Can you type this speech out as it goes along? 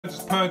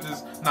Just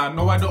purges. Now I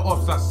know why the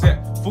ops are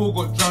set. Four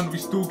got drowned, we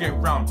still get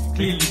round.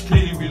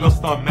 Clearly we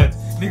lost our meds.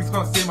 Niggas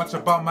can't say much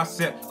about my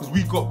set, cause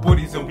we got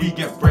bodies and we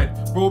get bread.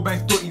 Bro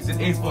bangs dotties and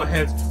A's for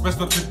heads.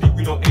 Rest of the deep,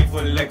 we don't aim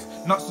for legs.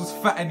 Nuts was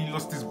fat and he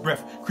lost his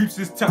breath. Creeps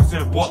his taps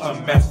and what a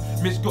mess.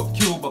 Mitch got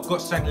killed but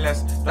got shanked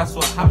less. That's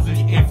what happens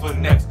when you aim for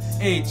next.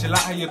 Hey, chill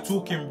out how you're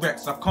talking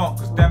Rex. I can't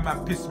cause that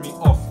man pissed me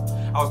off.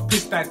 I was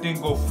pissed that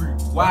didn't go through.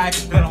 Why?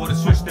 Cause then I would've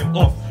switched them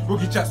off.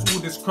 Rookie chats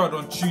all this crowd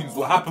on tunes.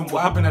 What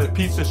happened at the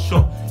pizza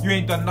shop? You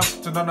ain't done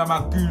nothing to none of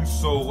my goons,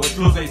 so what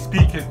drills are you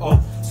speaking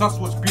of? Sus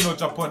watch Pino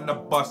jump on the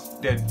bus,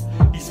 then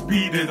he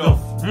speeded off.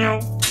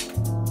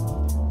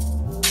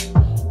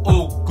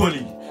 Oh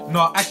golly,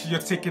 no, actually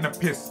you're taking a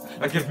piss.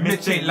 Like if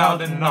Mitch ain't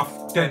loud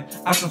enough, then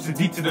add some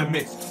D to the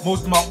mix.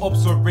 Most of my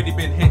ops already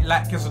been hit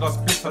like Kessel does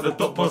piss at the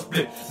dot ball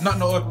split.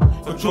 Nothing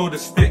odd, control the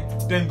stick,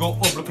 then go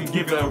up look and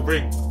give it a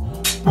ring.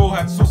 Bro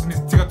had sauce in his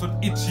ticket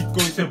on itchy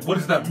go, he said what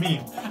does that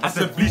mean? I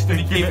said bleach then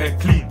he gave it a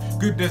clean.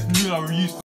 Good there's new I reused.